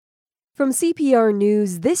From CPR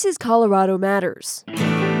News, this is Colorado Matters.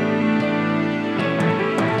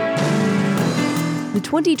 The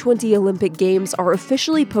 2020 Olympic Games are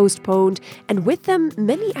officially postponed, and with them,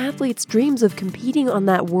 many athletes' dreams of competing on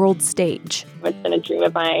that world stage. It's been a dream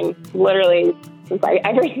of mine, literally,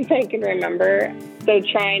 ever since I can remember. So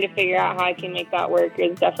trying to figure out how I can make that work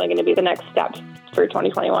is definitely going to be the next step for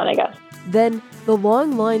 2021, I guess. Then, the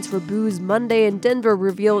long lines for booze Monday in Denver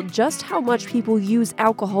reveal just how much people use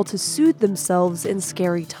alcohol to soothe themselves in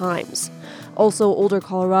scary times. Also, older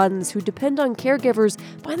Coloradans who depend on caregivers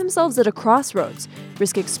find themselves at a crossroads,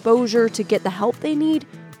 risk exposure to get the help they need,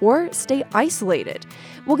 or stay isolated.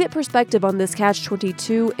 We'll get perspective on this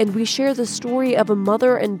catch-22, and we share the story of a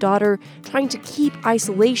mother and daughter trying to keep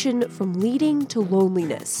isolation from leading to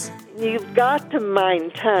loneliness. You've got to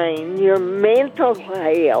maintain your mental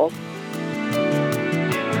health.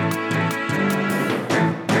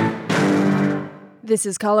 This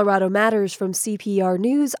is Colorado Matters from CPR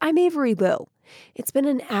News. I'm Avery Lill. It's been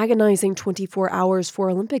an agonizing 24 hours for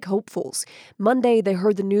Olympic hopefuls. Monday, they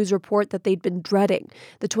heard the news report that they'd been dreading.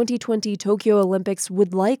 The 2020 Tokyo Olympics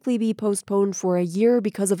would likely be postponed for a year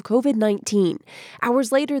because of COVID-19.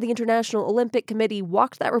 Hours later, the International Olympic Committee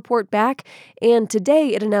walked that report back, and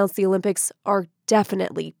today it announced the Olympics are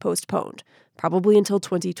definitely postponed, probably until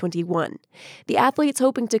 2021. The athletes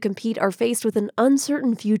hoping to compete are faced with an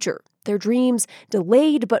uncertain future. Their dreams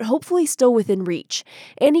delayed, but hopefully still within reach.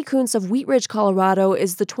 Annie Kuntz of Wheat Ridge, Colorado,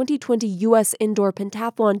 is the 2020 U.S. Indoor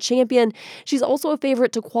Pentathlon champion. She's also a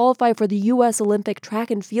favorite to qualify for the U.S. Olympic track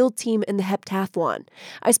and field team in the heptathlon.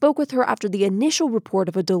 I spoke with her after the initial report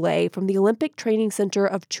of a delay from the Olympic Training Center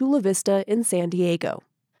of Chula Vista in San Diego.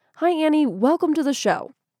 Hi, Annie. Welcome to the show.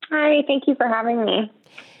 Hi, thank you for having me.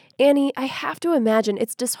 Annie, I have to imagine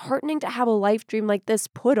it's disheartening to have a life dream like this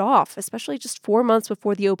put off, especially just 4 months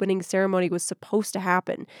before the opening ceremony was supposed to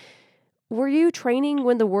happen. Were you training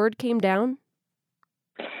when the word came down?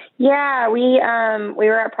 Yeah, we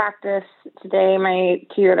were at practice today, my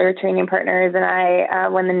two other training partners and I,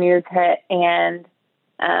 when the news hit. And,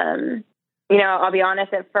 I'll be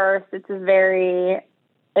honest, at first, it's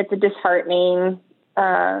a disheartening,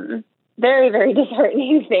 very, very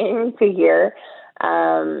disheartening thing to hear.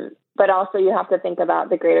 But also you have to think about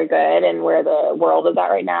the greater good and where the world is at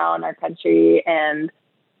right now in our country and,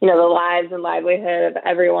 the lives and livelihood of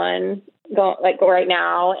everyone right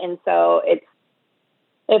now. And so if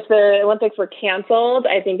the Olympics were canceled,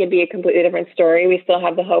 I think it'd be a completely different story. We still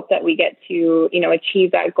have the hope that we get to,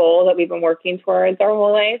 achieve that goal that we've been working towards our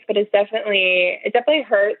whole life. But it definitely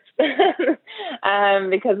hurts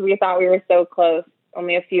because we thought we were so close,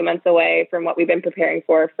 only a few months away from what we've been preparing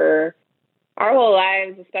for our whole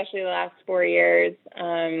lives, especially the last 4 years.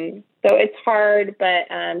 So it's hard, but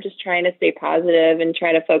just trying to stay positive and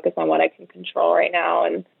try to focus on what I can control right now.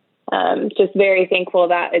 And just very thankful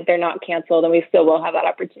that they're not canceled and we still will have that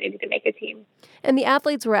opportunity to make a team. And the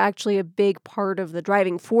athletes were actually a big part of the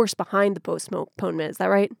driving force behind the postponement. Is that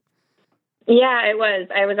right? Yeah, it was.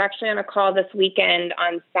 I was actually on a call this weekend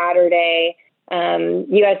on Saturday.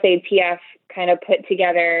 USATF kind of put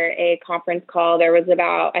together a conference call. There was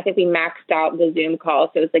I think we maxed out the Zoom call.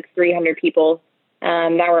 So it was like 300 people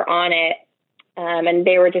that were on it. And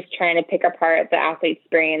they were just trying to pick apart the athletes'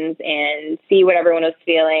 brains and see what everyone was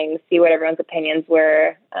feeling, see what everyone's opinions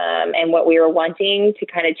were, and what we were wanting to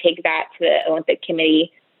kind of take that to the Olympic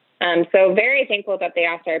Committee. So very thankful that they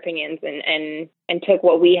asked our opinions and took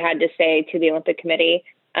what we had to say to the Olympic Committee.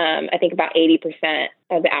 I think about 80%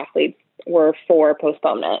 of the athletes were for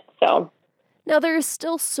postponement. So now, there is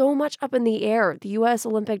still so much up in the air. The U.S.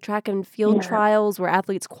 Olympic track and field trials where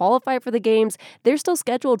athletes qualify for the games, they're still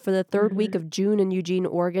scheduled for the third week of June in Eugene,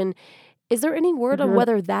 Oregon. Is there any word on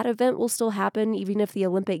whether that event will still happen even if the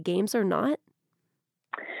Olympic Games are not?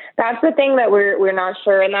 That's the thing that we're not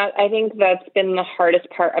sure. And I think that's been the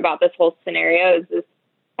hardest part about this whole scenario is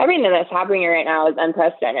everything that's happening right now is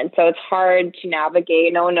unprecedented. So it's hard to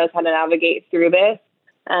navigate. No one knows how to navigate through this.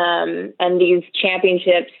 And these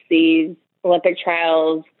championships, these Olympic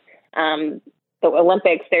trials, the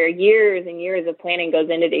Olympics, there are years and years of planning goes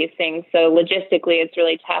into these things. So logistically, it's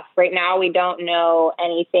really tough. Right now, we don't know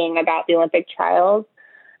anything about the Olympic trials.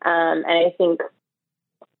 And I think,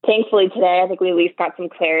 thankfully today, I think we at least got some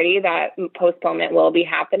clarity that postponement will be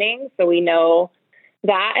happening. So we know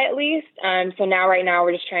that at least. So right now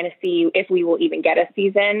we're just trying to see if we will even get a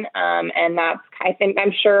season. And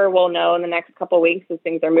I'm sure we'll know in the next couple of weeks as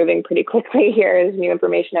things are moving pretty quickly here. There's new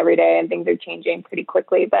information every day and things are changing pretty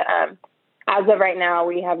quickly. But as of right now,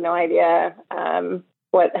 we have no idea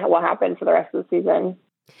what will happen for the rest of the season.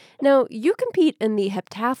 Now, you compete in the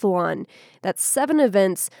heptathlon. That's 7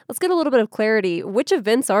 events. Let's get a little bit of clarity. Which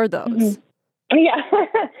events are those? Yeah.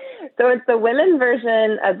 So it's the women's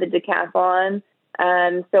version of the decathlon.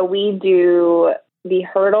 So we do the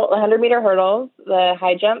 100-meter hurdles, the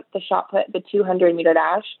high jump, the shot put, the 200-meter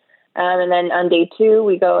dash. And then on day 2,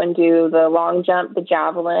 we go and do the long jump, the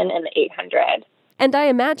javelin, and the 800. And I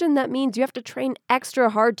imagine that means you have to train extra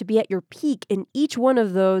hard to be at your peak in each one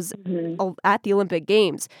of those at the Olympic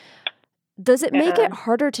Games. Does it make it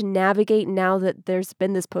harder to navigate now that there's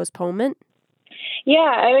been this postponement? Yeah,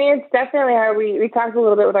 I mean, it's definitely hard. We talked a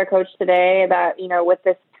little bit with our coach today about, with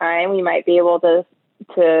this time, we might be able to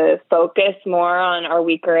focus more on our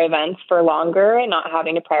weaker events for longer and not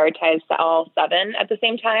having to prioritize all 7 at the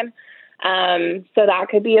same time. So that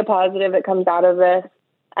could be a positive that comes out of this.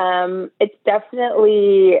 It's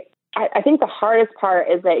definitely, I think the hardest part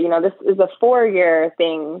is that, this is a 4-year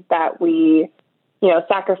thing that we,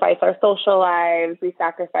 sacrifice our social lives, we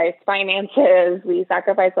sacrifice finances, we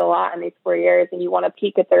sacrifice a lot in these 4 years, and you want to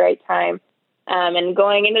peak at the right time. And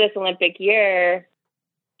going into this Olympic year,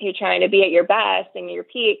 you're trying to be at your best and your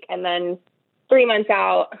peak, and then 3 months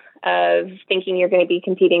out of thinking you're going to be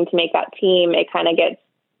competing to make that team,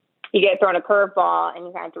 you get thrown a curveball and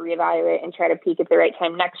you have to reevaluate and try to peak at the right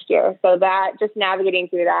time next year. So that, just navigating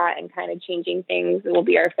through that and kind of changing things will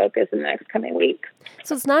be our focus in the next coming weeks.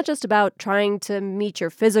 So it's not just about trying to meet your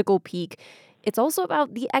physical peak. It's also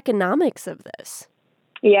about the economics of this.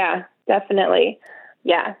 Yeah, definitely.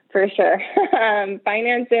 Yeah, for sure.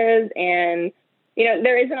 Finances and,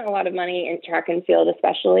 there isn't a lot of money in track and field,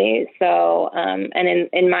 especially. So, and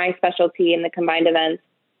in my specialty in the combined events,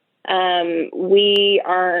 we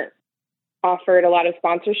aren't offered a lot of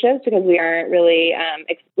sponsorships because we aren't really,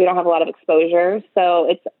 we don't have a lot of exposure. So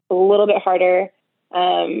it's a little bit harder.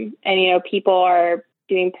 And, people are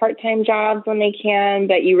doing part-time jobs when they can,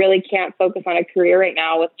 but you really can't focus on a career right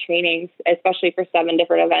now with trainings, especially for 7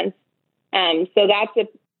 different events. So that's a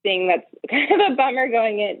thing that's kind of a bummer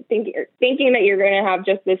going in, thinking that you're going to have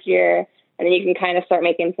just this year, and then you can kind of start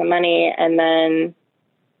making some money, and then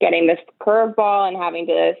getting this curveball and having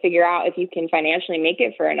to figure out if you can financially make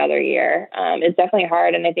it for another year is definitely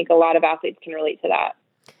hard. And I think a lot of athletes can relate to that.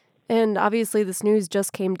 And obviously this news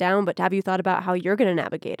just came down, but have you thought about how you're going to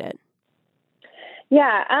navigate it?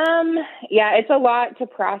 Yeah. It's a lot to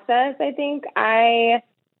process. I think I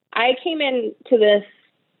came into this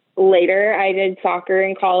later. I did soccer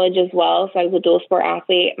in college as well. So I was a dual sport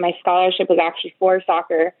athlete. My scholarship was actually for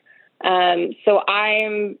soccer. So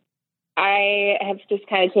I have just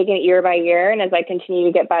kind of taken it year by year. And as I continue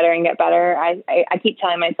to get better and get better, I keep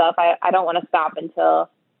telling myself I don't want to stop until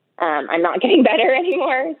I'm not getting better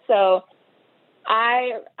anymore. So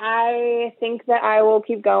I think that I will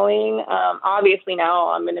keep going. Obviously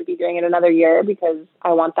now I'm going to be doing it another year because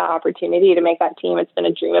I want that opportunity to make that team. It's been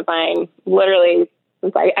a dream of mine, literally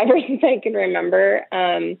ever since I can remember.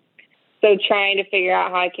 So trying to figure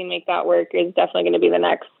out how I can make that work is definitely going to be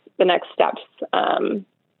the next steps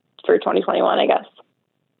for 2021, I guess.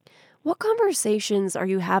 What conversations are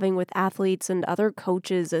you having with athletes and other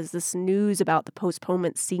coaches as this news about the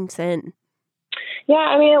postponement sinks in? Yeah,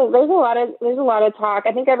 I mean, there's a lot of talk.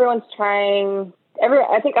 I think everyone's trying.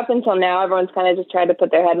 I think up until now, everyone's kind of just tried to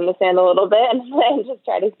put their head in the sand a little bit and just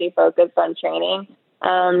try to stay focused on training.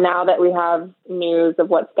 Now that we have news of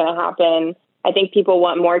what's going to happen, I think people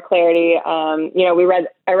want more clarity. I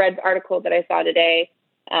read the article that I saw today.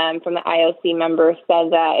 From the IOC member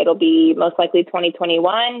said that it'll be most likely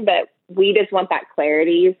 2021, but we just want that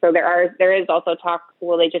clarity. So there is also talk,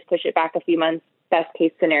 will they just push it back a few months, best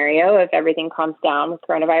case scenario, if everything calms down with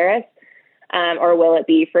coronavirus, or will it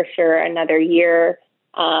be for sure another year?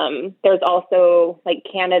 There's also,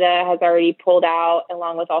 Canada has already pulled out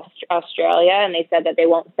along with Australia, and they said that they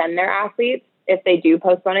won't send their athletes if they do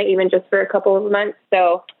postpone it, even just for a couple of months.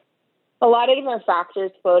 So a lot of different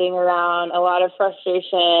factors floating around, a lot of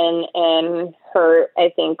frustration and hurt,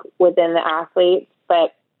 I think, within the athletes.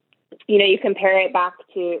 But, you compare it back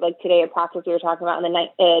to, today at practice we were talking about in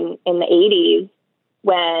the 80s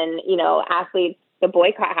when, athletes, the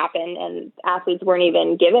boycott happened and athletes weren't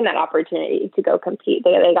even given that opportunity to go compete.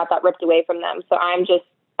 They got that ripped away from them. So I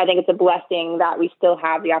think it's a blessing that we still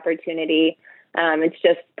have the opportunity. It's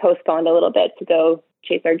just postponed a little bit to go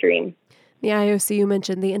chase our dream. The IOC, you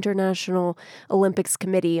mentioned the International Olympics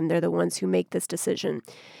Committee, and they're the ones who make this decision.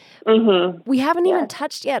 Mm-hmm. We haven't even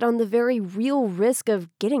touched yet on the very real risk of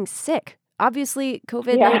getting sick. Obviously,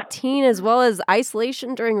 COVID-19 as well as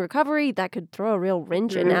isolation during recovery, that could throw a real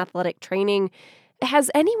wrench in athletic training. Has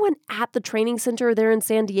anyone at the training center there in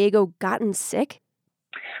San Diego gotten sick?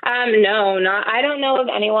 No, not. I don't know of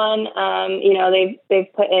anyone.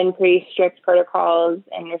 They've put in pretty strict protocols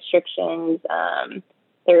and restrictions.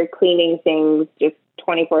 They're cleaning things just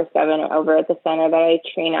 24/7 over at the center that I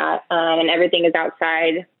train at, and everything is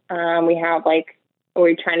outside.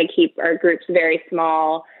 We're trying to keep our groups very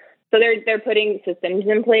small, so they're putting systems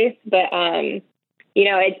in place. But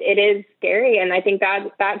it is scary, and I think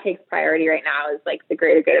that takes priority right now, is like the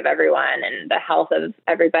greater good of everyone and the health of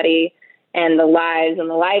everybody and the lives and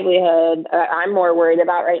the livelihood. I'm more worried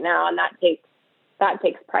about right now, and that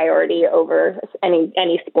takes priority over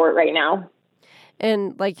any sport right now.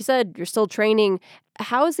 And like you said, you're still training.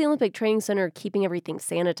 How is the Olympic Training Center keeping everything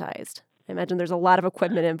sanitized? I imagine there's a lot of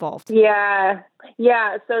equipment involved. Yeah.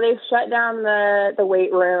 So they've shut down the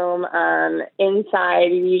weight room.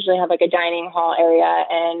 Inside, you usually have like a dining hall area,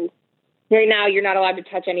 and right now you're not allowed to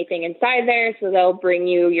touch anything inside there. So they'll bring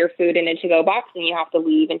you your food in a to-go box, and you have to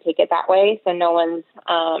leave and take it that way. So no one's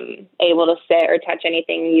able to sit or touch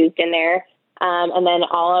anything used in there. And then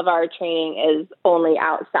all of our training is only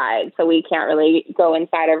outside, so we can't really go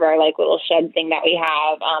inside of our like little shed thing that we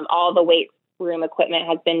have. All the weight room equipment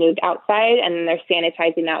has been moved outside, and then they're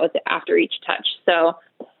sanitizing that after each touch. So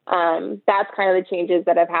that's kind of the changes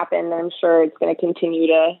that have happened. I'm sure it's going to continue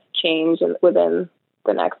to change within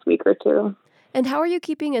the next week or two. And how are you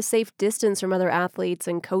keeping a safe distance from other athletes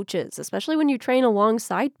and coaches, especially when you train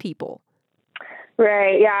alongside people?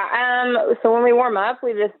 Right. Yeah. So when we warm up,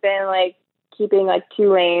 we've just been like keeping like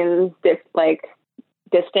 2 lanes,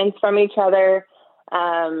 distance from each other.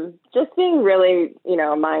 Just being really,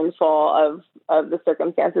 mindful of the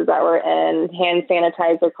circumstances that we're in. Hand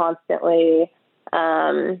sanitizer constantly,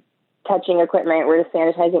 touching equipment. We're just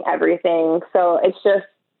sanitizing everything. So it's just,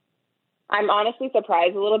 I'm honestly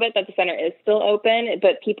surprised a little bit that the center is still open,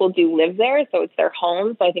 but people do live there, so it's their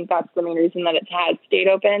home. So I think that's the main reason that it has stayed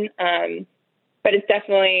open. But it's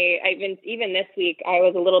definitely, even this week, I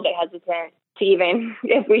was a little bit hesitant to even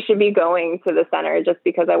if we should be going to the center, just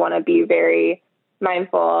because I want to be very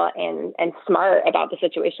mindful and smart about the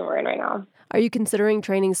situation we're in right now. Are you considering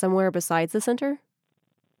training somewhere besides the center?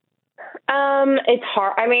 It's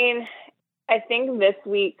hard. I mean, I think this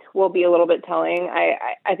week will be a little bit telling.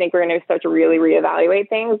 I think we're going to start to really reevaluate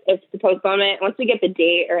things. It's the postponement. Once we get the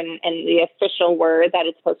date and the official word that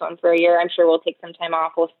it's postponed for a year, I'm sure we'll take some time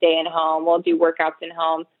off. We'll stay in home. We'll do workouts in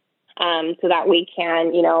home, so that we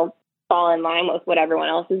can, fall in line with what everyone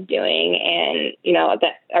else is doing. And,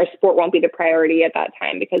 that our sport won't be the priority at that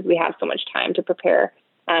time because we have so much time to prepare.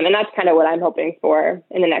 And that's kind of what I'm hoping for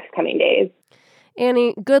in the next coming days.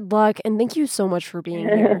 Annie, good luck. And thank you so much for being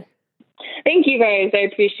here. Thank you guys. I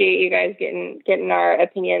appreciate you guys getting our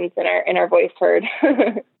opinions and our voice heard.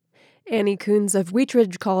 Annie Coons of Wheat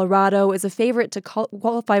Ridge, Colorado, is a favorite to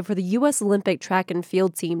qualify for the U.S. Olympic track and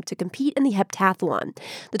field team to compete in the heptathlon.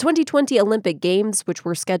 The 2020 Olympic Games, which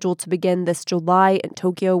were scheduled to begin this July in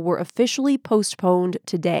Tokyo, were officially postponed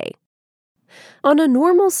today. On a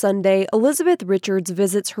normal Sunday, Elizabeth Richards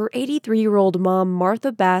visits her 83-year-old mom,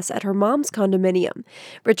 Martha Bass, at her mom's condominium.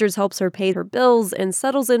 Richards helps her pay her bills and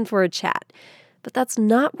settles in for a chat. But that's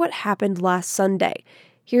not what happened last Sunday.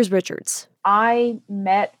 Here's Richards. I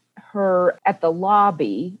met her at the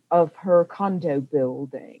lobby of her condo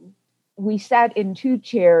building. We sat in 2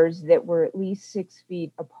 chairs that were at least 6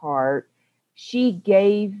 feet apart. She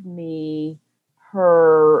gave me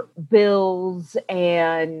her bills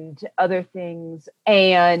and other things.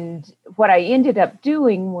 And what I ended up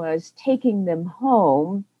doing was taking them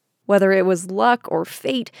home. Whether it was luck or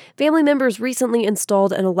fate, family members recently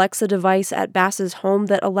installed an Alexa device at Bass's home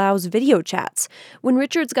that allows video chats. When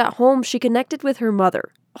Richards got home, she connected with her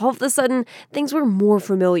mother. All of a sudden, things were more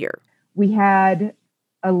familiar. We had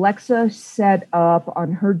Alexa set up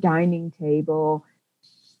on her dining table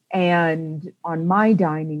and on my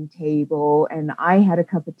dining table, and I had a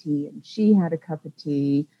cup of tea and she had a cup of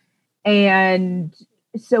tea. And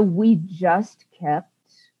so we just kept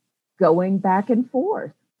going back and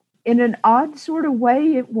forth. In an odd sort of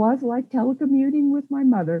way, it was like telecommuting with my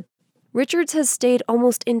mother. Richards has stayed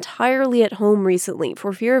almost entirely at home recently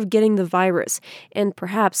for fear of getting the virus and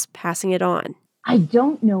perhaps passing it on. I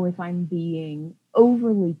don't know if I'm being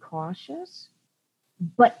overly cautious,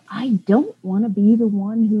 but I don't want to be the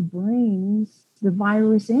one who brings the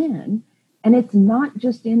virus in. And it's not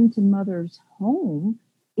just into Mother's home,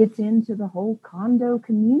 it's into the whole condo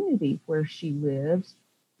community where she lives.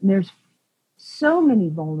 And there's so many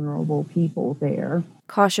vulnerable people there.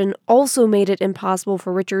 Caution also made it impossible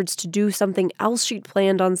for Richards to do something else she'd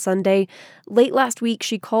planned on Sunday. Late last week,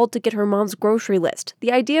 she called to get her mom's grocery list.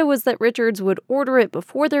 The idea was that Richards would order it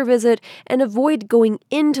before their visit and avoid going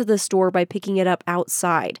into the store by picking it up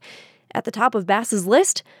outside. At the top of Bass's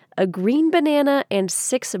list, a green banana and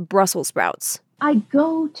 6 Brussels sprouts. I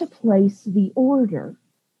go to place the order,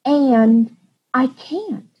 and I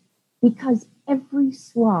can't because every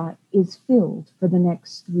slot is filled for the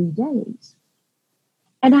next 3 days.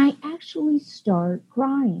 And I actually start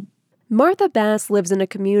crying. Martha Bass lives in a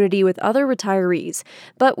community with other retirees,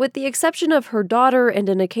 but with the exception of her daughter and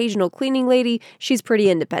an occasional cleaning lady, she's pretty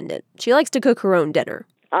independent. She likes to cook her own dinner.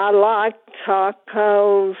 I like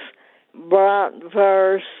tacos,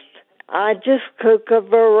 bratwurst. I just cook a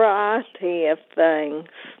variety of things.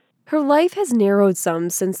 Her life has narrowed some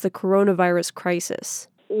since the coronavirus crisis.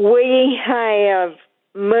 We have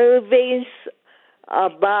movies, a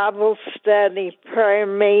Bible study, prayer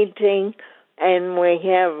meeting, and we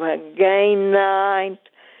have a game night,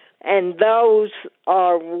 and those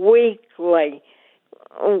are weekly.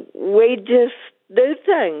 We just do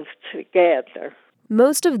things together.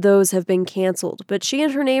 Most of those have been canceled, but she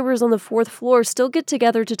and her neighbors on the 4th floor still get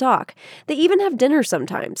together to talk. They even have dinner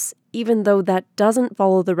sometimes, even though that doesn't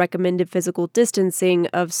follow the recommended physical distancing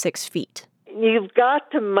of 6 feet. You've got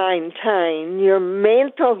to maintain your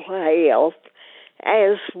mental health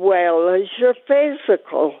as well as your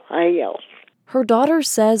physical health. Her daughter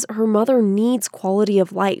says her mother needs quality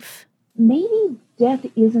of life. Maybe death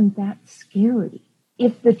isn't that scary.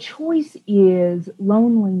 If the choice is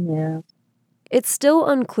loneliness. It's still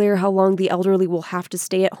unclear how long the elderly will have to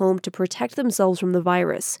stay at home to protect themselves from the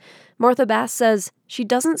virus. Martha Bass says she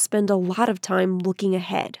doesn't spend a lot of time looking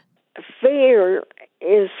ahead. Fear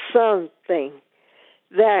is something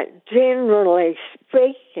that, generally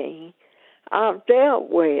speaking, I've dealt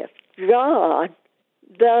with. God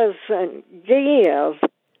doesn't give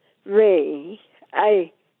me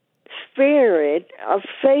a spirit of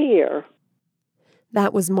fear.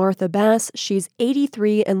 That was Martha Bass. She's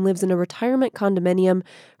 83 and lives in a retirement condominium.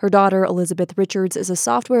 Her daughter, Elizabeth Richards, is a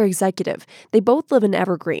software executive. They both live in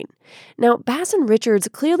Evergreen. Now, Bass and Richards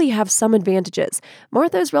clearly have some advantages.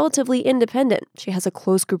 Martha is relatively independent. She has a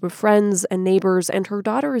close group of friends and neighbors, and her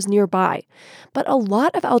daughter is nearby. But a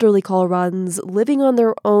lot of elderly Coloradans living on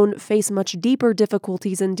their own face much deeper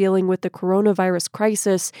difficulties in dealing with the coronavirus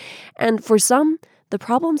crisis. And for some, the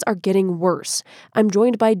problems are getting worse. I'm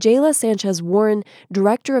joined by Jayla Sanchez Warren,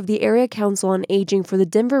 director of the Area Council on Aging for the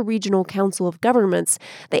Denver Regional Council of Governments.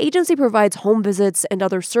 The agency provides home visits and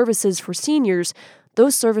other services for seniors.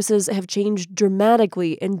 Those services have changed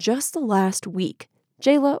dramatically in just the last week.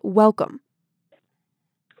 Jayla, welcome.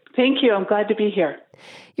 Thank you. I'm glad to be here.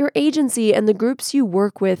 Your agency and the groups you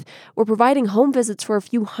work with were providing home visits for a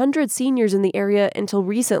few hundred seniors in the area until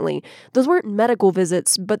recently. Those weren't medical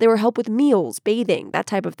visits, but they were help with meals, bathing, that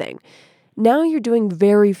type of thing. Now you're doing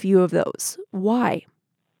very few of those. Why?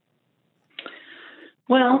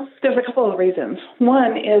 Well, there's a couple of reasons.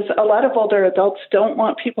 One is a lot of older adults don't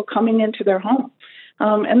want people coming into their home.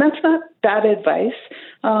 And that's not bad advice.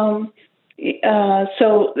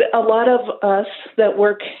 So a lot of us that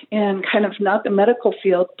work in kind of not the medical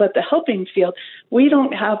field, but the helping field, we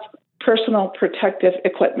don't have personal protective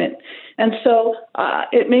equipment. And so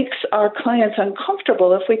it makes our clients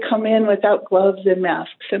uncomfortable if we come in without gloves and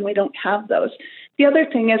masks, and we don't have those. The other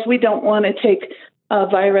thing is we don't want to take a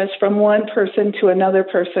virus from one person to another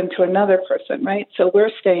person to another person, right? So we're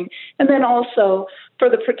staying. And then also for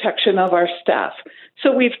the protection of our staff.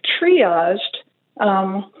 So we've triaged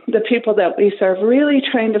the people that we serve, really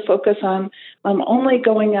trying to focus on only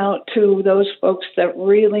going out to those folks that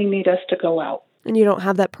really need us to go out. And you don't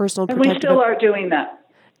have that personal protective... And we still are doing that.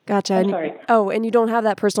 Gotcha. I'm sorry. And you don't have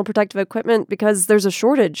that personal protective equipment because there's a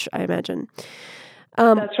shortage, I imagine.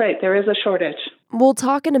 That's right. There is a shortage. We'll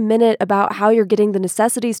talk in a minute about how you're getting the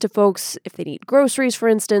necessities to folks if they need groceries, for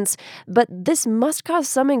instance. But this must cause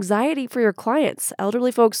some anxiety for your clients,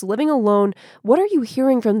 elderly folks living alone. What are you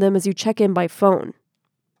hearing from them as you check in by phone?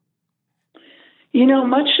 You know,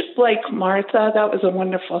 much like Martha, that was a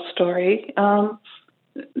wonderful story.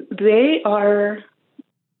 They are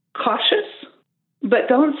cautious, but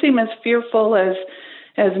don't seem as fearful as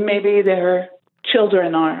maybe their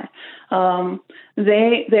children are.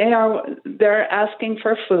 They're asking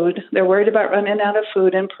for food. They're worried about running out of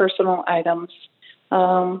food and personal items.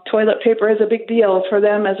 Toilet paper is a big deal for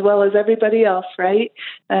them as well as everybody else, right?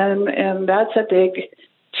 And that's a big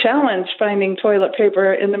challenge, finding toilet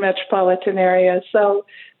paper in the metropolitan area. So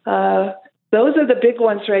those are the big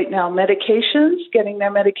ones right now. Medications, getting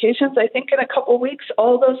their medications. I think in a couple of weeks,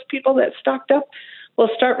 all those people that stocked up will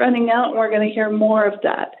start running out, and we're going to hear more of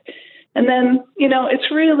that. And then, you know,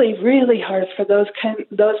 it's really, really hard for those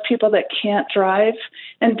people that can't drive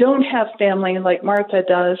and don't have family like Martha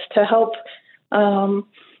does to help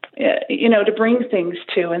to bring things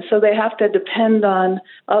to. And so they have to depend on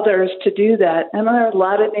others to do that. And there are a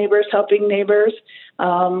lot of neighbors helping neighbors,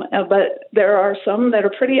 but there are some that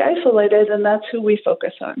are pretty isolated, and that's who we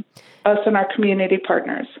focus on, us and our community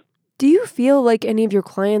partners. Do you feel like any of your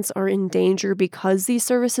clients are in danger because these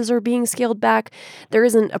services are being scaled back? There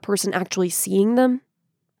isn't a person actually seeing them?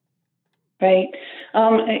 Right.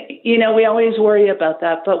 We always worry about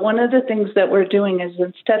that. But one of the things that we're doing is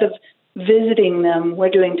instead of visiting them, we're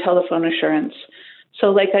doing telephone assurance. So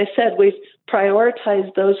like I said, we've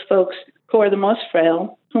prioritized those folks who are the most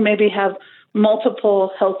frail, who maybe have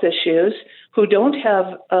multiple health issues, who don't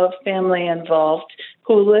have a family involved,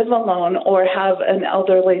 who live alone or have an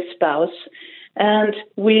elderly spouse. And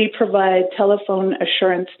we provide telephone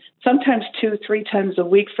assurance sometimes 2-3 times a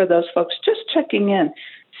week for those folks, just checking in,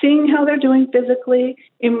 seeing how they're doing physically,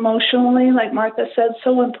 emotionally, like Martha said,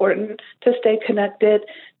 so important to stay connected,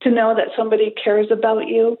 to know that somebody cares about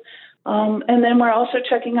you. And then we're also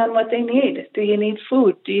checking on what they need. Do you need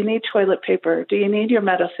food? Do you need toilet paper? Do you need your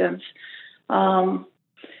medicines?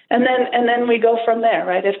 And then we go from there,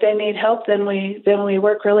 right? If they need help, then we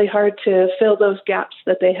work really hard to fill those gaps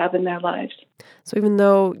that they have in their lives. So even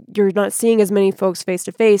though you're not seeing as many folks face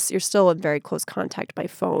to face, you're still in very close contact by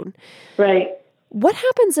phone. Right. What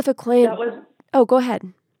happens if a client... Oh, go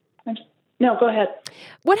ahead. No, go ahead.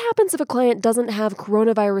 What happens if a client doesn't have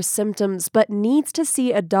coronavirus symptoms but needs to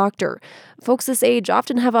see a doctor? Folks this age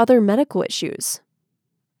often have other medical issues.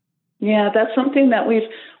 Yeah, that's something that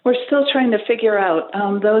we're still trying to figure out.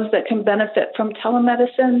 Those that can benefit from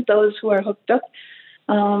telemedicine, those who are hooked up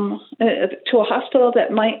to a hospital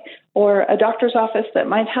that might, or a doctor's office that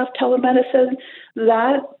might have telemedicine,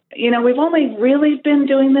 that, we've only really been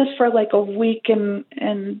doing this for like a week and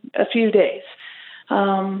a few days,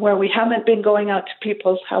 where we haven't been going out to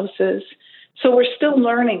people's houses. So we're still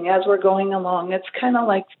learning as we're going along. It's kind of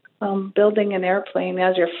like building an airplane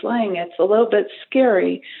as you're flying. It's a little bit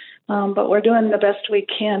scary. But we're doing the best we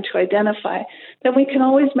can to identify. Then we can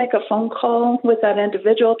always make a phone call with that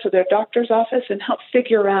individual to their doctor's office and help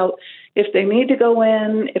figure out if they need to go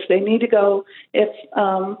in, if they need to go, if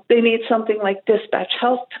they need something like Dispatch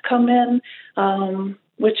Health to come in,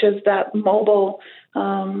 which is that mobile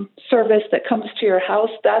service that comes to your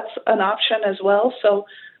house. That's an option as well. So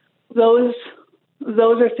those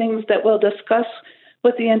are things that we'll discuss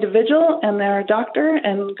with the individual and their doctor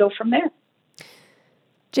and go from there.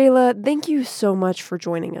 Jayla, thank you so much for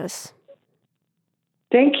joining us.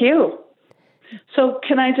 Thank you. So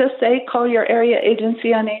can I just say, call your area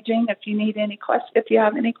agency on aging if you need if you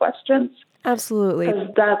have any questions? Absolutely.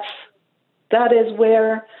 Because that is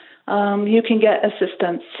where you can get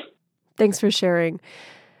assistance. Thanks for sharing.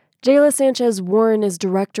 Jayla Sanchez Warren is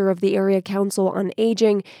director of the Area Council on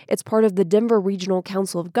Aging. It's part of the Denver Regional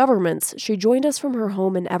Council of Governments. She joined us from her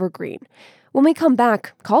home in Evergreen. When we come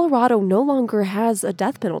back, Colorado no longer has a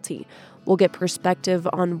death penalty. We'll get perspective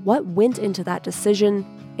on what went into that decision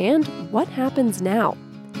and what happens now.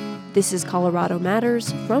 This is Colorado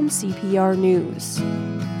Matters from CPR News.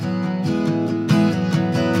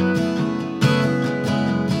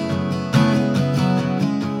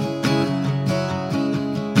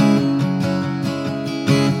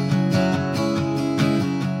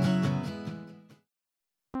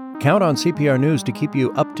 Count on CPR News to keep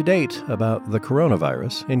you up to date about the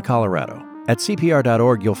coronavirus in Colorado. At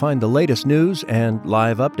CPR.org, you'll find the latest news and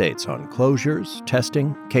live updates on closures,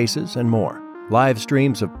 testing, cases, and more. Live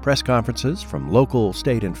streams of press conferences from local,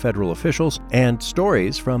 state, and federal officials, and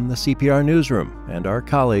stories from the CPR newsroom and our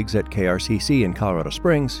colleagues at KRCC in Colorado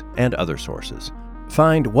Springs and other sources.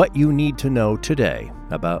 Find what you need to know today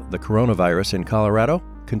about the coronavirus in Colorado,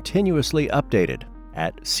 continuously updated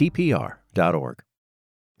at CPR.org.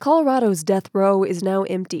 Colorado's death row is now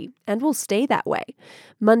empty and will stay that way.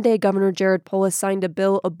 Monday, Governor Jared Polis signed a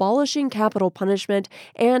bill abolishing capital punishment,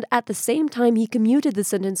 and at the same time, he commuted the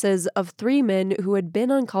sentences of 3 men who had been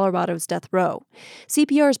on Colorado's death row.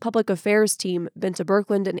 CPR's public affairs team, Benta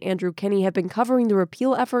Birkland and Andrew Kinney, have been covering the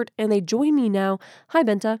repeal effort, and they join me now. Hi,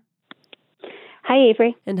 Benta. Hi,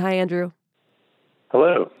 Avery. And hi, Andrew.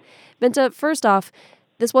 Hello. Benta, first off,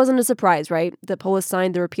 this wasn't a surprise, right, that Polis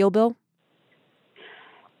signed the repeal bill?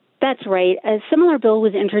 That's right. A similar bill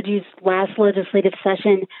was introduced last legislative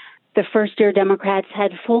session. The first-year Democrats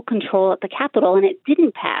had full control at the Capitol, and it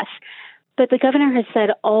didn't pass. But the governor has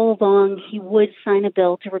said all along he would sign a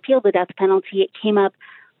bill to repeal the death penalty. It came up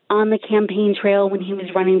on the campaign trail when he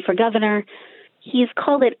was running for governor. He's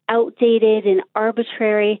called it outdated and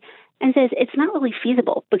arbitrary and says it's not really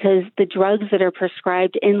feasible because the drugs that are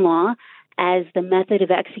prescribed in law as the method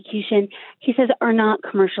of execution, he says, are not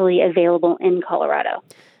commercially available in Colorado.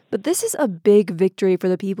 But this is a big victory for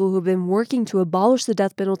the people who've been working to abolish the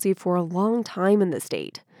death penalty for a long time in the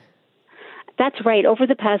state. That's right. Over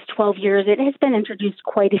the past 12 years, it has been introduced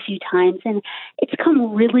quite a few times, and it's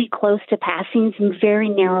come really close to passing some very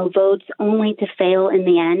narrow votes, only to fail in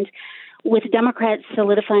the end, with Democrats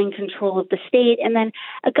solidifying control of the state, and then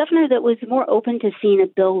a governor that was more open to seeing a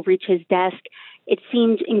bill reach his desk. It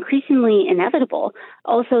seemed increasingly inevitable.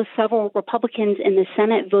 Also, several Republicans in the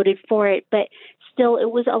Senate voted for it, but still,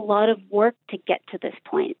 it was a lot of work to get to this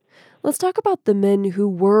point. Let's talk about the men who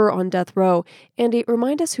were on death row. Andy,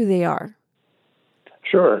 remind us who they are.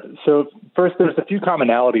 Sure. So first, there's a few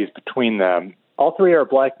commonalities between them. All three are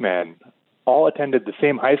black men, all attended the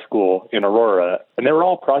same high school in Aurora, and they were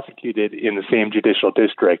all prosecuted in the same judicial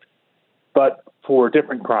district, but for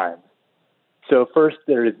different crimes. So first,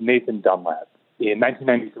 there is Nathan Dunlap. In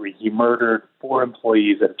 1993, he murdered 4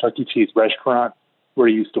 employees at a Chuck E. Cheese restaurant where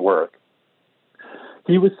he used to work.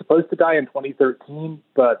 He was supposed to die in 2013,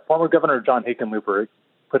 but former Governor John Hickenlooper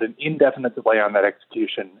put an indefinite delay on that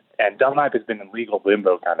execution, and Dunlap has been in legal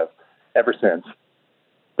limbo kind of ever since.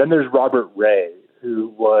 Then there's Robert Ray,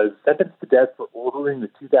 who was sentenced to death for ordering the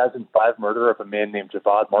 2005 murder of a man named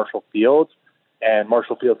Javad Marshall Fields and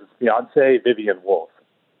Marshall Fields' fiancee, Vivian Wolf.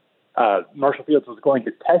 Marshall Fields was going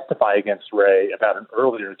to testify against Ray about an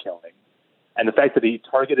earlier killing, and the fact that he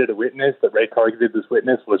targeted a witness, that Ray targeted this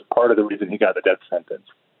witness, was part of the reason he got the death sentence.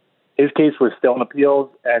 His case was still in appeals,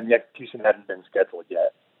 and the execution hadn't been scheduled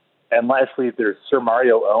yet. And lastly, there's Sir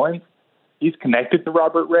Mario Owens. He's connected to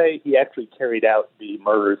Robert Ray. He actually carried out the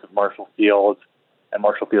murders of Marshall Fields and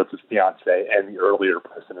Marshall Fields' fiancee and the earlier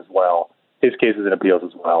person as well. His case is in appeals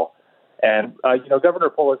as well. And, Governor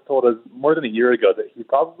Polis told us more than a year ago that he'd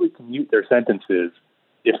probably commute their sentences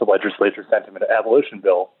if the legislature sent him an abolition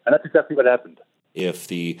bill. And that's exactly what happened. If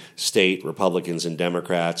the state Republicans and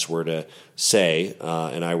Democrats were to say,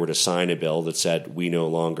 and I were to sign a bill that said we no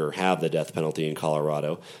longer have the death penalty in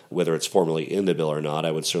Colorado, whether it's formally in the bill or not,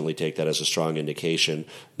 I would certainly take that as a strong indication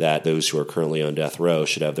that those who are currently on death row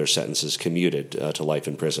should have their sentences commuted to life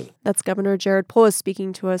in prison. That's Governor Jared Polis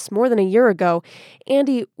speaking to us more than a year ago.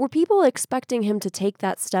 Andy, were people expecting him to take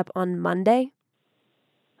that step on Monday?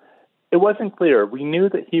 It wasn't clear. We knew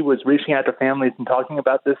that he was reaching out to families and talking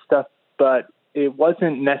about this stuff, but it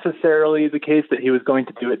wasn't necessarily the case that he was going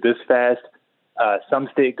to do it this fast. Some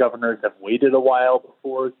state governors have waited a while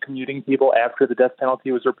before commuting people after the death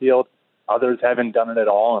penalty was repealed. Others haven't done it at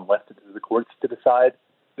all and left it to the courts to decide.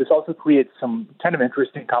 This also creates some kind of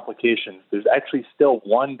interesting complications. There's actually still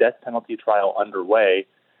one death penalty trial underway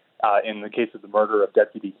in the case of the murder of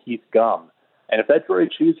Deputy Heath Gum. And if that jury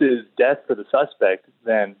chooses death for the suspect,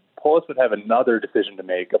 then Polis would have another decision to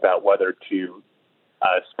make about whether to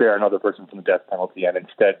spare another person from the death penalty and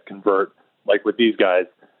instead convert, like with these guys,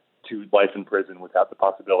 to life in prison without the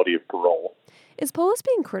possibility of parole. Is Polis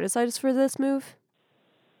being criticized for this move?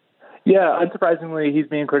 Yeah, unsurprisingly, he's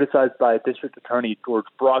being criticized by District Attorney George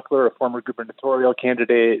Brockler, a former gubernatorial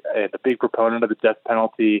candidate and a big proponent of the death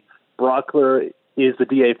penalty. Brockler is the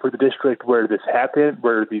DA for the district where this happened,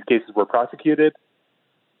 where these cases were prosecuted.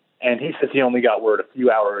 And he says he only got word a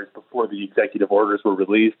few hours before the executive orders were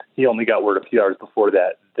released. He only got word a few hours before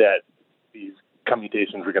that these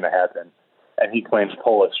commutations were going to happen. And he claims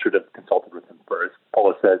Polis should have consulted with him first.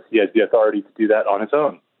 Polis says he has the authority to do that on his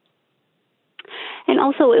own. And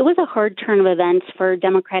also, it was a hard turn of events for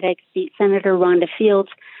Democratic State Senator Rhonda Fields.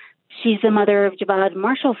 She's the mother of Javad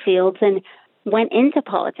Marshall Fields and went into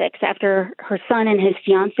politics after her son and his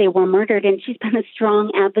fiancee were murdered, and she's been a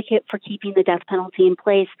strong advocate for keeping the death penalty in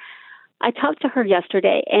place. I talked to her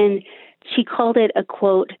yesterday, and she called it a,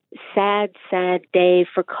 quote, sad, sad day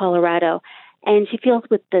for Colorado. And she feels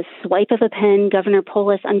with the swipe of a pen, Governor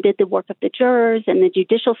Polis undid the work of the jurors and the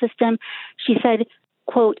judicial system. She said,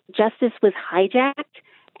 quote, justice was hijacked,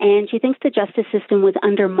 and she thinks the justice system was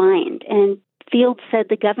undermined. And Fields said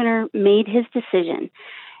the governor made his decision.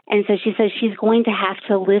 And so she says she's going to have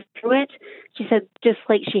to live through it. She said just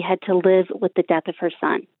like she had to live with the death of her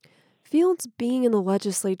son. Fields being in the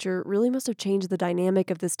legislature really must have changed the dynamic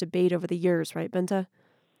of this debate over the years, right, Bente?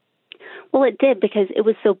 Well, it did, because it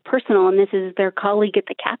was so personal, and this is their colleague at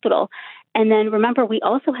the Capitol. And then remember, we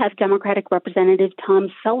also have Democratic Representative Tom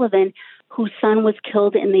Sullivan, whose son was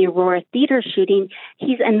killed in the Aurora Theater shooting.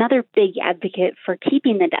 He's another big advocate for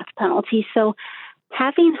keeping the death penalty. So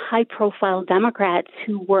having high-profile Democrats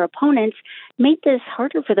who were opponents made this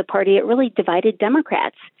harder for the party. It really divided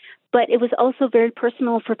Democrats. But it was also very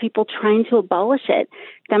personal for people trying to abolish it.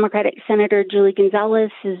 Democratic Senator Julie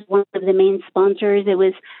Gonzalez is one of the main sponsors. It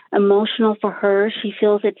was emotional for her. She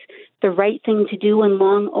feels it's the right thing to do and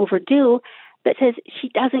long overdue. that says she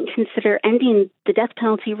doesn't consider ending the death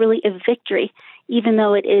penalty really a victory, even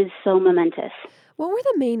though it is so momentous. What were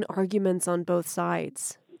the main arguments on both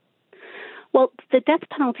sides? Well, the death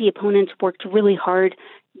penalty opponents worked really hard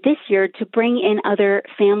this year to bring in other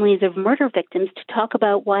families of murder victims to talk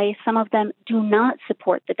about why some of them do not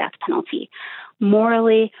support the death penalty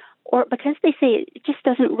morally, or because they say it just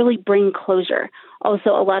doesn't really bring closure. Also,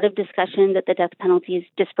 a lot of discussion that the death penalty is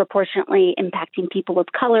disproportionately impacting people of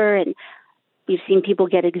color, and we've seen people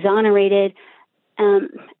get exonerated.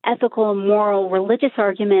 Ethical, moral, religious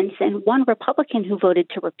arguments, and one Republican who voted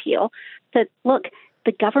to repeal said, look,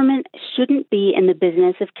 the government shouldn't be in the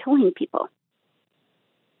business of killing people.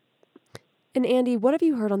 And Andy, what have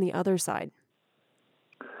you heard on the other side?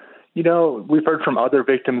 You know, we've heard from other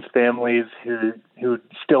victims' families who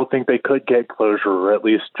still think they could get closure or at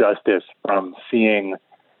least justice from seeing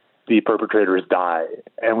the perpetrators die.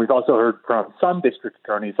 And we've also heard from some district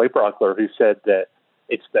attorneys like Brockler who said that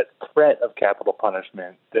it's that threat of capital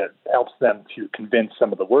punishment that helps them to convince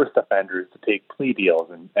some of the worst offenders to take plea deals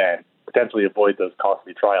and potentially avoid those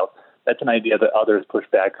costly trials. That's an idea that others push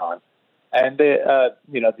back on. And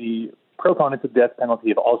the proponents of the death penalty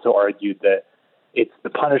have also argued that it's the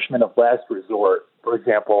punishment of last resort, for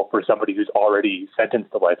example, for somebody who's already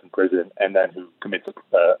sentenced to life in prison and then who commits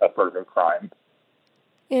a further crime.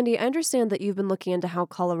 Andy, I understand that you've been looking into how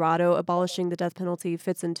Colorado abolishing the death penalty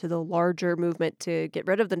fits into the larger movement to get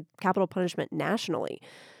rid of the capital punishment nationally.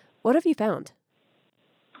 What have you found?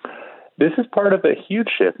 This is part of a huge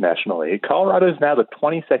shift nationally. Colorado is now the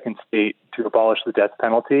 22nd state to abolish the death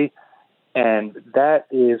penalty, and that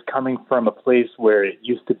is coming from a place where it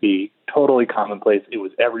used to be totally commonplace. It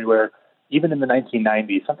was everywhere. Even in the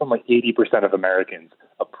 1990s, something like 80% of Americans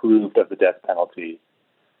approved of the death penalty.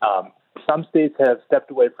 Some states have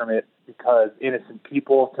stepped away from it because innocent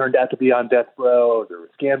people turned out to be on death row. There were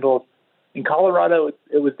scandals. In Colorado,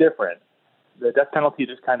 it was different. The death penalty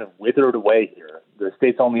just kind of withered away here. The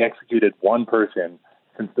state's only executed one person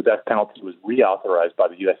since the death penalty was reauthorized by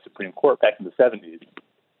the U.S. Supreme Court back in the 70s.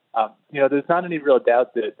 There's not any real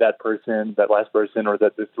doubt that that last person, or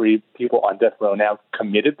that the three people on death row now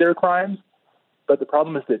committed their crimes. But the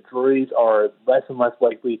problem is that juries are less and less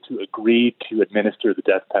likely to agree to administer the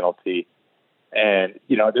death penalty. And,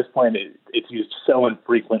 at this point, it's used so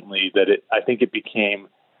infrequently that I think it became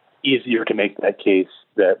easier to make that case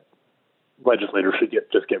that legislators should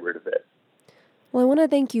just get rid of it. Well, I want to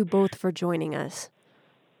thank you both for joining us.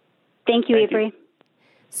 Thank you, Avery.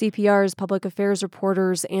 CPR's public affairs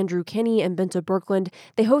reporters Andrew Kinney and Binta Berkland,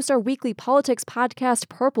 they host our weekly politics podcast,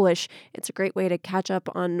 Purplish. It's a great way to catch up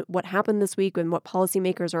on what happened this week and what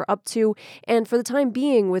policymakers are up to. And for the time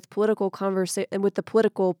being, with the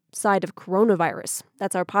political side of coronavirus.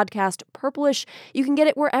 That's our podcast, Purplish. You can get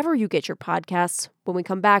it wherever you get your podcasts. When we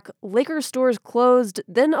come back, liquor stores closed,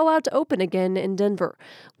 then allowed to open again in Denver.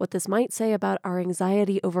 What this might say about our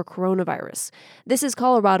anxiety over coronavirus. This is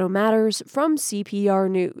Colorado Matters from CPR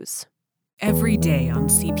News. Every day on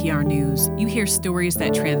CPR News, you hear stories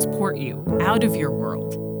that transport you out of your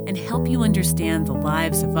world and help you understand the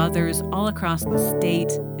lives of others all across the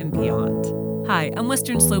state and beyond. Hi, I'm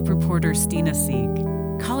Western Slope reporter Stina Sieg.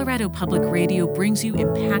 Colorado Public Radio brings you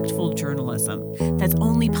impactful journalism that's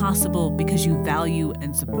only possible because you value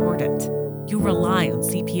and support it. You rely on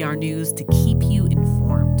CPR News to keep you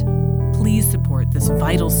informed. Please support this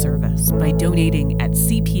vital service by donating at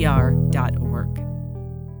CPR.org.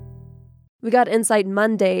 We got insight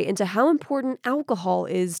Monday into how important alcohol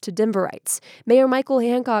is to Denverites. Mayor Michael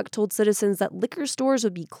Hancock told citizens that liquor stores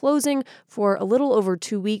would be closing for a little over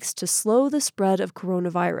 2 weeks to slow the spread of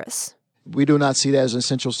coronavirus. We do not see that as an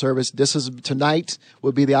essential service. Tonight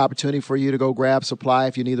would be the opportunity for you to go grab supply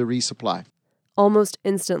if you need a resupply. Almost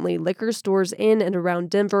instantly, liquor stores in and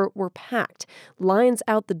around Denver were packed. Lines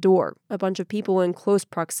out the door, a bunch of people in close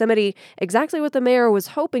proximity, exactly what the mayor was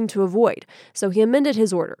hoping to avoid. So he amended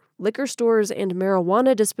his order. Liquor stores and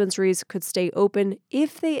marijuana dispensaries could stay open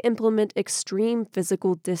if they implement extreme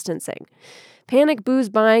physical distancing. Panic booze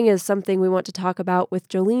buying is something we want to talk about with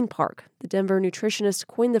Jolene Park. The Denver nutritionist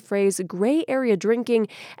coined the phrase gray area drinking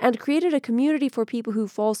and created a community for people who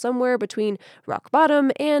fall somewhere between rock bottom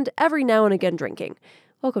and every now and again drinking.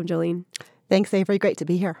 Welcome, Jolene. Thanks, Avery. Great to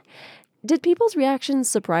be here. Did people's reactions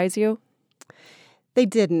surprise you? They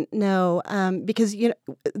didn't, no, because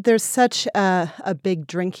there's such a big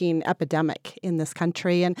drinking epidemic in this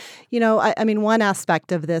country, and I mean, one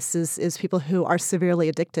aspect of this is people who are severely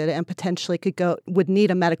addicted and potentially would need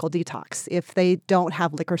a medical detox if they don't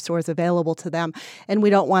have liquor stores available to them, and we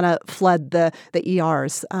don't want to flood the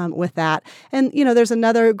ERs with that. And there's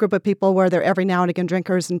another group of people where they're every now and again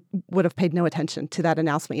drinkers and would have paid no attention to that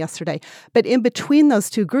announcement yesterday. But in between those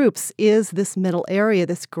two groups is this middle area,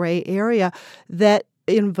 this gray area that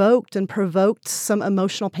invoked and provoked some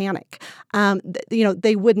emotional panic.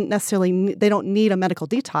 They wouldn't necessarily, they don't need a medical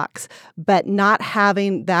detox, but not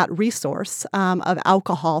having that resource of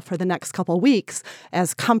alcohol for the next couple of weeks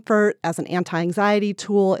as comfort, as an anti-anxiety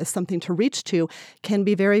tool, as something to reach to, can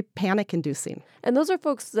be very panic-inducing. And those are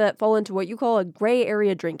folks that fall into what you call a gray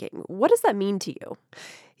area drinking. What does that mean to you?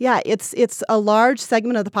 Yeah, it's a large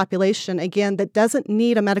segment of the population, again, that doesn't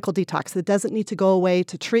need a medical detox, that doesn't need to go away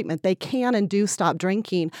to treatment. They can and do stop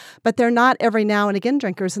drinking, but they're not every now and again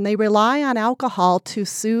drinkers, and they rely on alcohol to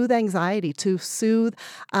soothe anxiety, to soothe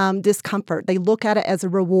discomfort. They look at it as a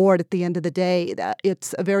reward at the end of the day.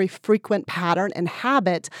 It's a very frequent pattern and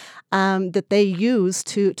habit that they use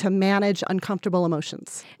to manage uncomfortable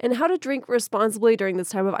emotions. And how to drink responsibly during this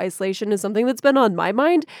time of isolation is something that's been on my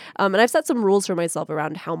mind, and I've set some rules for myself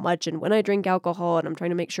around how much and when I drink alcohol, and I'm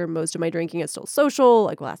trying to make sure most of my drinking is still social,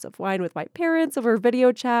 like a glass of wine with my parents over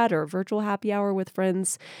video chat or a virtual happy hour with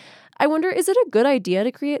friends. I wonder, is it a good idea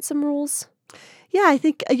to create some rules? Yeah, I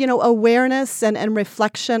think, awareness and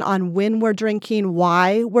reflection on when we're drinking,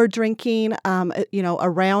 why we're drinking,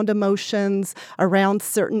 around emotions, around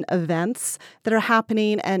certain events that are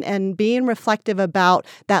happening, and being reflective about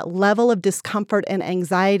that level of discomfort and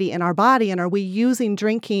anxiety in our body. And are we using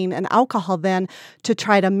drinking and alcohol then to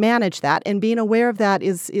try to manage that? And being aware of that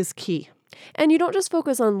is key. And you don't just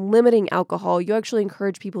focus on limiting alcohol, you actually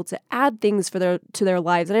encourage people to add things to their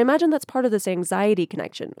lives. And I imagine that's part of this anxiety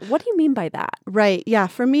connection. What do you mean by that? Right. Yeah.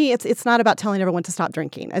 For me, it's not about telling everyone to stop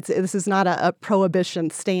drinking. This is not a prohibition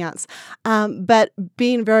stance. But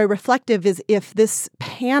being very reflective is if this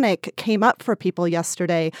panic came up for people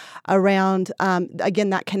yesterday around, again,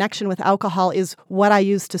 that connection with alcohol is what I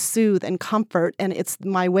use to soothe and comfort, and it's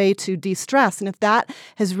my way to de-stress. And if that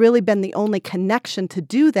has really been the only connection to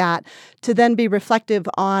do that, to then be reflective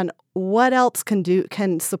on what else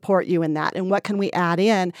can support you in that, and what can we add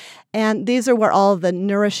in. And these are where all the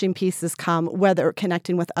nourishing pieces come, whether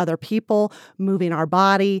connecting with other people, moving our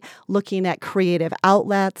body, looking at creative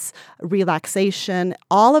outlets, relaxation.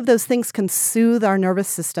 All of those things can soothe our nervous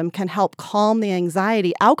system, can help calm the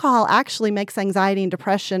anxiety. Alcohol actually makes anxiety and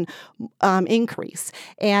depression increase,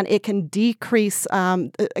 and it can decrease,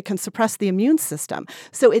 it can suppress the immune system.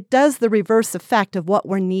 So it does the reverse effect of what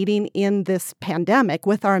we're needing in this pandemic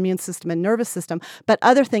with our immune system and nervous system, but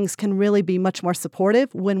other things can really be much more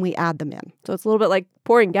supportive when we add them in. So it's a little bit like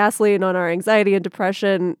pouring gasoline on our anxiety and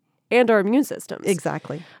depression and our immune systems.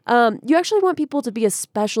 Exactly. You actually want people to be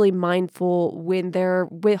especially mindful when they're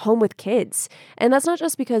home with kids. And that's not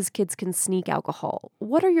just because kids can sneak alcohol.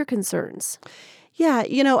 What are your concerns? Yeah,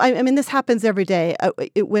 I mean, this happens every day.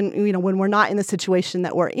 When we're not in the situation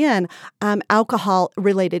that we're in,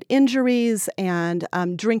 alcohol-related injuries and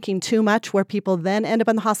drinking too much, where people then end up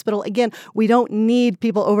in the hospital. Again, we don't need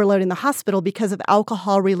people overloading the hospital because of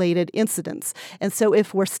alcohol-related incidents. And so,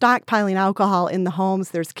 if we're stockpiling alcohol in the homes,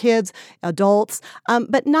 there's kids, adults,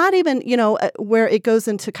 but not even where it goes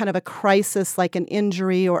into kind of a crisis, like an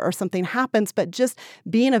injury or something happens, but just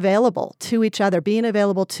being available to each other, being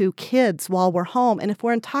available to kids while we're home. And if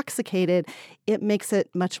we're intoxicated, it makes it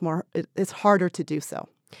it's harder to do so.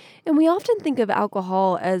 And we often think of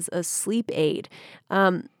alcohol as a sleep aid.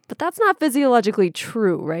 But that's not physiologically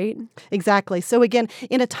true, right? Exactly. So again,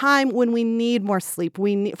 in a time when we need more sleep,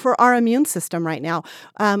 for our immune system right now,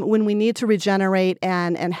 when we need to regenerate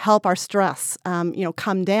and help our stress,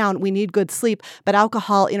 come down, we need good sleep. But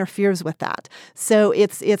alcohol interferes with that. So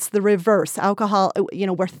it's the reverse. Alcohol,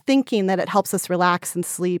 we're thinking that it helps us relax and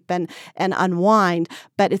sleep and unwind,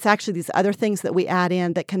 but it's actually these other things that we add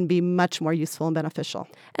in that can be much more useful and beneficial.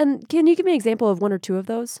 And can you give me an example of one or two of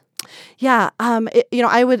those? Yeah,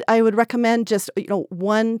 I would recommend just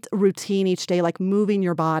one routine each day, like moving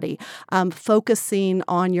your body, focusing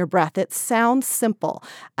on your breath. It sounds simple,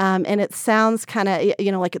 and it sounds kind of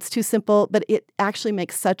like it's too simple, but it actually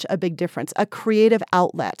makes such a big difference. A creative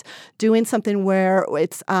outlet, doing something where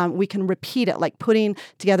it's we can repeat it, like putting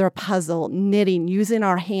together a puzzle, knitting, using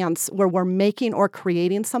our hands, where we're making or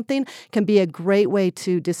creating something, can be a great way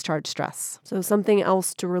to discharge stress. So something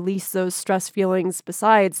else to release those stress feelings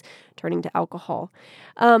besides turning to alcohol.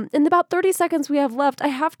 In about 30 seconds we have left, I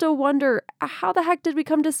have to wonder, how the heck did we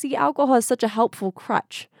come to see alcohol as such a helpful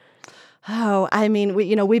crutch? Oh, I mean,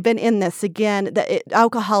 we've been in this again.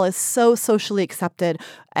 Alcohol is so socially accepted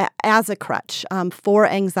as a crutch for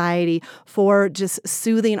anxiety, for just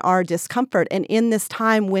soothing our discomfort. And in this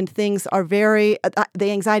time when things are the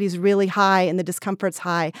anxiety is really high and the discomfort's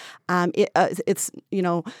high, it's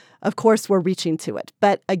of course we're reaching to it.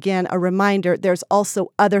 But again, a reminder: there's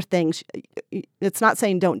also other things. It's not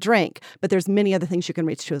saying don't drink, but there's many other things you can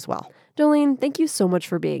reach to as well. Jolene, thank you so much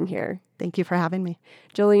for being here. Thank you for having me.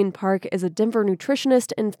 Jolene Park is a Denver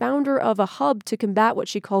nutritionist and founder of a hub to combat what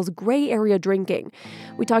she calls gray area drinking.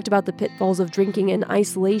 We talked about the pitfalls of drinking in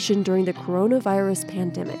isolation during the coronavirus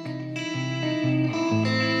pandemic.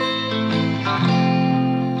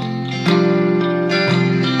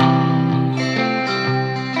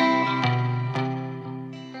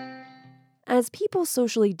 As people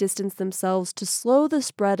socially distance themselves to slow the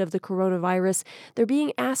spread of the coronavirus, they're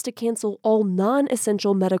being asked to cancel all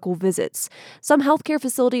non-essential medical visits. Some healthcare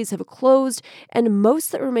facilities have closed, and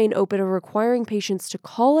most that remain open are requiring patients to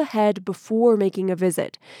call ahead before making a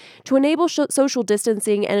visit. To enable social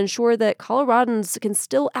distancing and ensure that Coloradans can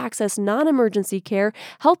still access non-emergency care,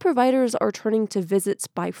 health providers are turning to visits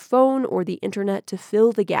by phone or the internet to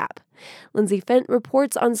fill the gap. Lindsay Fent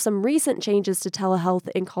reports on some recent changes to telehealth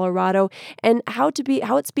in Colorado and how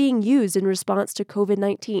it's being used in response to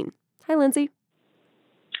COVID-19. Hi, Lindsay.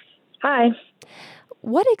 Hi.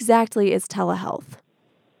 What exactly is telehealth?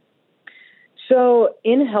 So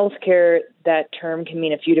in healthcare, that term can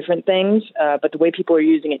mean a few different things, but the way people are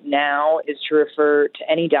using it now is to refer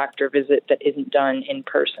to any doctor visit that isn't done in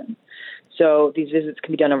person. So these visits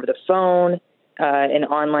can be done over the phone, in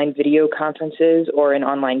online video conferences, or in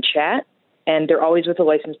online chat, and they're always with a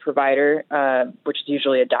licensed provider, which is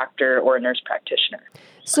usually a doctor or a nurse practitioner.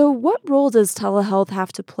 So what role does telehealth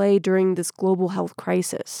have to play during this global health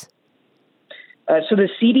crisis? So the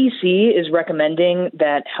CDC is recommending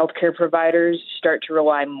that healthcare providers start to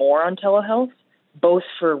rely more on telehealth, both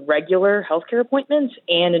for regular healthcare appointments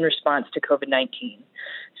and in response to COVID-19.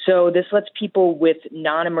 So this lets people with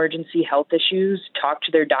non-emergency health issues talk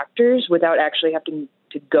to their doctors without actually having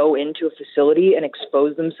to go into a facility and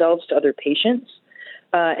expose themselves to other patients.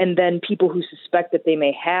 And then people who suspect that they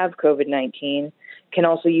may have COVID-19 can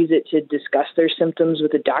also use it to discuss their symptoms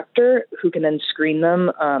with a doctor who can then screen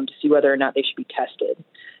them to see whether or not they should be tested.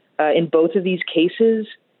 In both of these cases,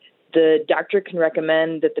 the doctor can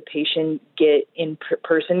recommend that the patient get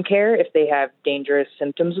in-person care if they have dangerous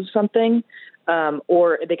symptoms of something,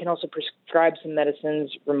 or they can also prescribe some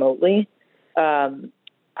medicines remotely.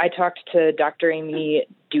 I talked to Dr. Amy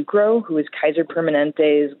Ducro, who is Kaiser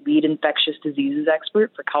Permanente's lead infectious diseases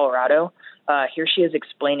expert for Colorado. Here she is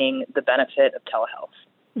explaining the benefit of telehealth.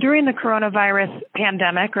 During the coronavirus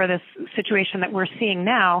pandemic, or this situation that we're seeing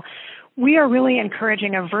now, we are really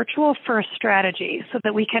encouraging a virtual first strategy so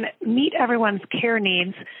that we can meet everyone's care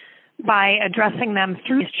needs by addressing them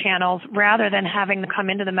through these channels rather than having them come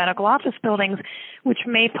into the medical office buildings, which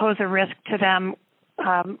may pose a risk to them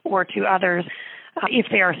or to others if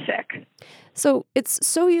they are sick. So it's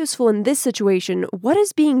so useful in this situation. What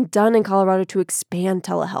is being done in Colorado to expand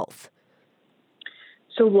telehealth?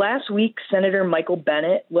 So last week, Senator Michael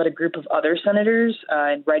Bennet led a group of other senators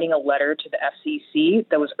in writing a letter to the FCC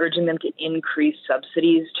that was urging them to increase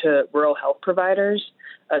subsidies to rural health providers.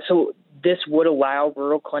 So this would allow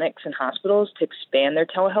rural clinics and hospitals to expand their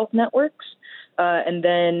telehealth networks. And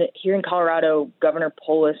then here in Colorado, Governor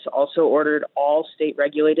Polis also ordered all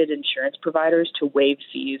state-regulated insurance providers to waive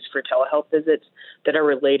fees for telehealth visits that are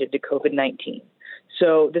related to COVID-19.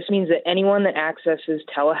 So this means that anyone that accesses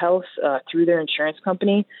telehealth through their insurance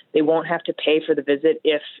company, they won't have to pay for the visit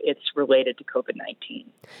if it's related to COVID-19.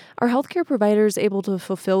 Are healthcare providers able to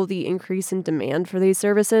fulfill the increase in demand for these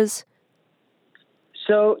services?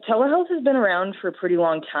 So telehealth has been around for a pretty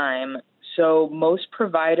long time. So most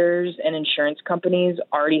providers and insurance companies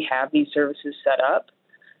already have these services set up.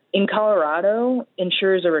 In Colorado,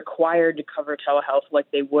 insurers are required to cover telehealth like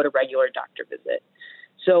they would a regular doctor visit.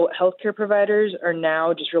 So healthcare providers are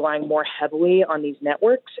now just relying more heavily on these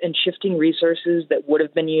networks and shifting resources that would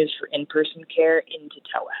have been used for in-person care into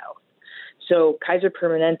telehealth. So Kaiser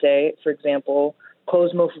Permanente, for example,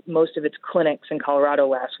 closed most of its clinics in Colorado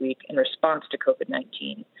last week in response to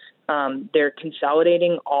COVID-19. They're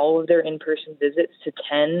consolidating all of their in-person visits to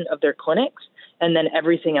 10 of their clinics, and then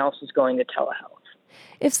everything else is going to telehealth.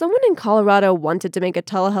 If someone in Colorado wanted to make a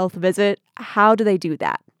telehealth visit, how do they do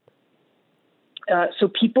that? So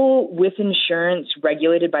people with insurance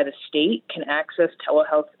regulated by the state can access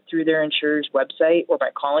telehealth through their insurer's website or by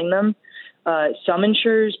calling them. Some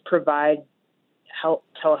insurers provide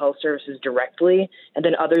telehealth services directly, and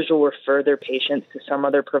then others will refer their patients to some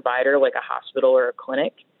other provider like a hospital or a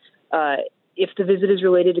clinic. If the visit is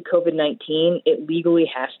related to COVID-19, it legally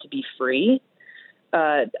has to be free.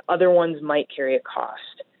 Other ones might carry a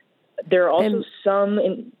cost. There are also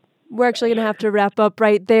We're actually going to have to wrap up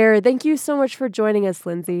right there. Thank you so much for joining us,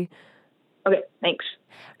 Lindsay. Okay, thanks.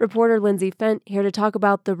 Reporter Lindsay Fent here to talk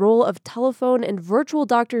about the role of telephone and virtual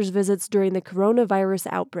doctors' visits during the coronavirus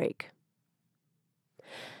outbreak.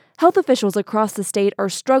 Health officials across the state are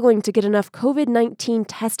struggling to get enough COVID-19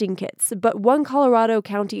 testing kits, but one Colorado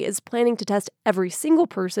county is planning to test every single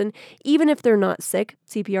person, even if they're not sick.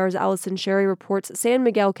 CPR's Allison Sherry reports San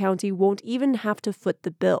Miguel County won't even have to foot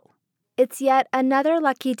the bill. It's yet another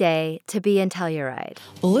lucky day to be in Telluride.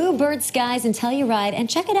 Bluebird skies in Telluride, and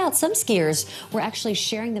check it out, some skiers were actually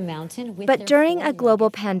sharing the mountain with But during a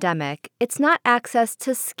global pandemic, it's not access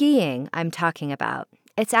to skiing I'm talking about.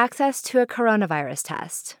 It's access to a coronavirus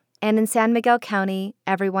test. And in San Miguel County,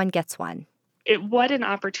 everyone gets one. What an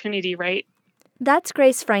opportunity, right? That's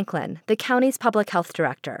Grace Franklin, the county's public health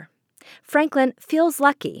director. Franklin feels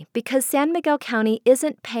lucky because San Miguel County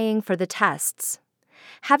isn't paying for the tests.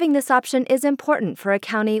 Having this option is important for a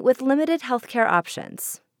county with limited healthcare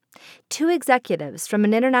options. 2 executives from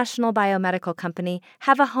an international biomedical company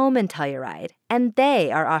have a home in Telluride, and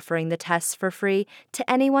they are offering the tests for free to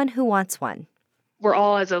anyone who wants one. We're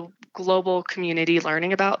all, as a global community,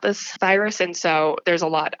 learning about this virus, and so there's a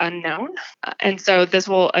lot unknown. And so this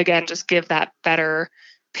will, again, just give that better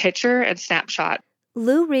picture and snapshot.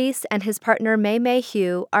 Lou Reese and his partner Mei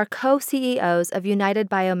Hugh are co-CEOs of United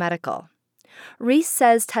Biomedical. Reese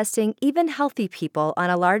says testing even healthy people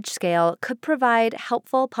on a large scale could provide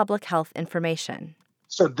helpful public health information.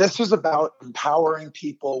 So this is about empowering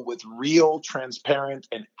people with real, transparent,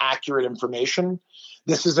 and accurate information.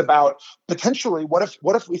 This is about potentially what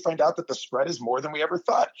if we find out that the spread is more than we ever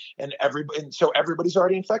thought, and so everybody's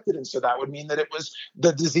already infected, and so that would mean that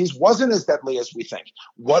the disease wasn't as deadly as we think.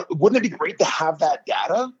 Wouldn't it be great to have that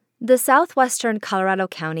data? The southwestern Colorado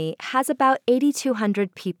County has about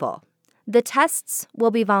 8,200 people. The tests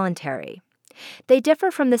will be voluntary. They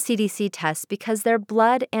differ from the CDC tests because they're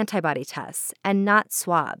blood antibody tests and not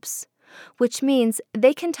swabs, which means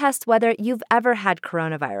they can test whether you've ever had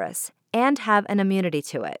coronavirus and have an immunity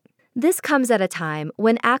to it. This comes at a time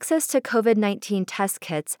when access to COVID-19 test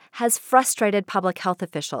kits has frustrated public health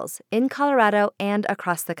officials in Colorado and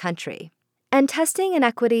across the country. And testing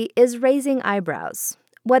inequity is raising eyebrows,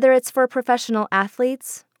 whether it's for professional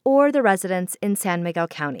athletes or the residents in San Miguel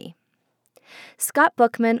County. Scott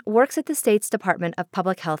Bookman works at the state's Department of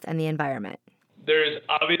Public Health and the Environment. There's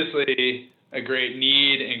obviously a great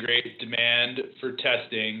need and great demand for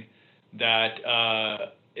testing that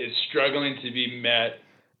is struggling to be met.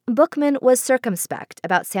 Bookman was circumspect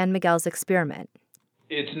about San Miguel's experiment.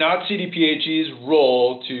 It's not CDPHE's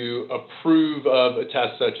role to approve of a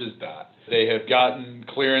test such as that. They have gotten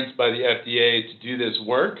clearance by the FDA to do this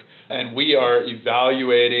work, and we are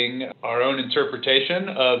evaluating our own interpretation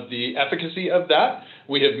of the efficacy of that.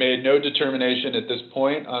 We have made no determination at this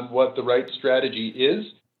point on what the right strategy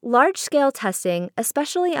is. Large-scale testing,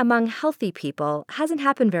 especially among healthy people, hasn't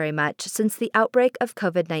happened very much since the outbreak of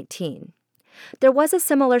COVID-19. There was a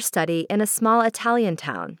similar study in a small Italian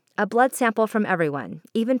town, a blood sample from everyone,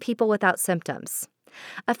 even people without symptoms.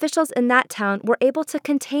 Officials in that town were able to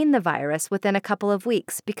contain the virus within a couple of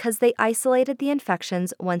weeks because they isolated the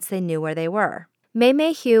infections once they knew where they were.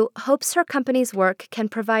 Mei Hugh hopes her company's work can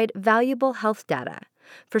provide valuable health data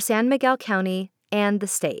for San Miguel County and the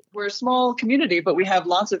state. We're a small community, but we have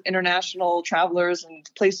lots of international travelers and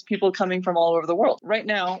people coming from all over the world. Right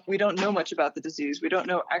now, we don't know much about the disease. We don't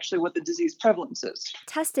know actually what the disease prevalence is.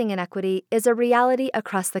 Testing inequity is a reality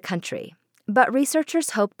across the country. But researchers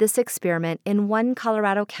hope this experiment in one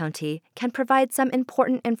Colorado county can provide some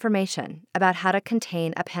important information about how to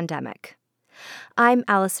contain a pandemic. I'm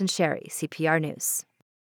Allison Sherry, CPR News.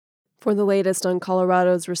 For the latest on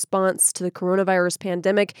Colorado's response to the coronavirus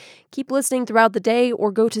pandemic, keep listening throughout the day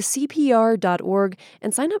or go to CPR.org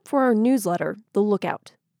and sign up for our newsletter, The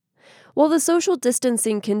Lookout. While the social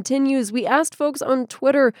distancing continues, we asked folks on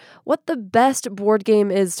Twitter what the best board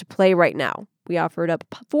game is to play right now. We offered up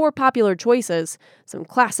 4 popular choices, some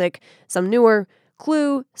classic, some newer,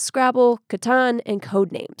 Clue, Scrabble, Catan, and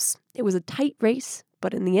Codenames. It was a tight race,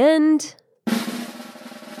 but in the end,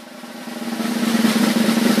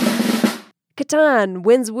 Catan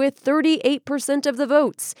wins with 38% of the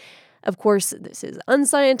votes. Of course, this is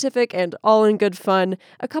unscientific and all in good fun.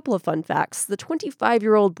 A couple of fun facts. The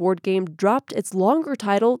 25-year-old board game dropped its longer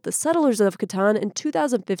title, The Settlers of Catan, in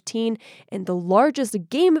 2015, and the largest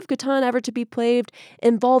game of Catan ever to be played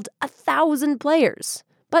involved 1,000 players.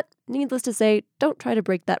 But needless to say, don't try to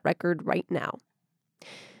break that record right now.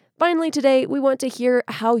 Finally, today, we want to hear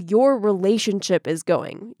how your relationship is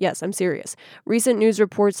going. Yes, I'm serious. Recent news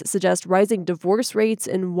reports suggest rising divorce rates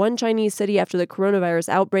in one Chinese city after the coronavirus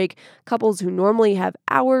outbreak. Couples who normally have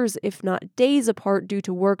hours, if not days apart due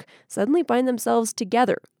to work, suddenly find themselves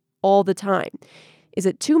together all the time. Is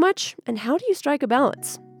it too much? And how do you strike a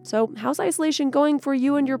balance? So, how's isolation going for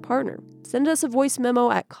you and your partner? Send us a voice memo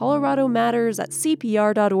at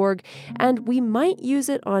coloradomatters@cpr.org, and we might use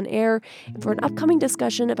it on air for an upcoming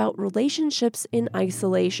discussion about relationships in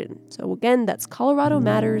isolation. So again, that's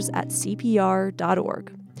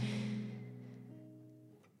coloradomatters@cpr.org.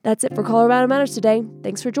 That's it for Colorado Matters today.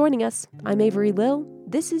 Thanks for joining us. I'm Avery Lill.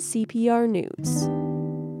 This is CPR News.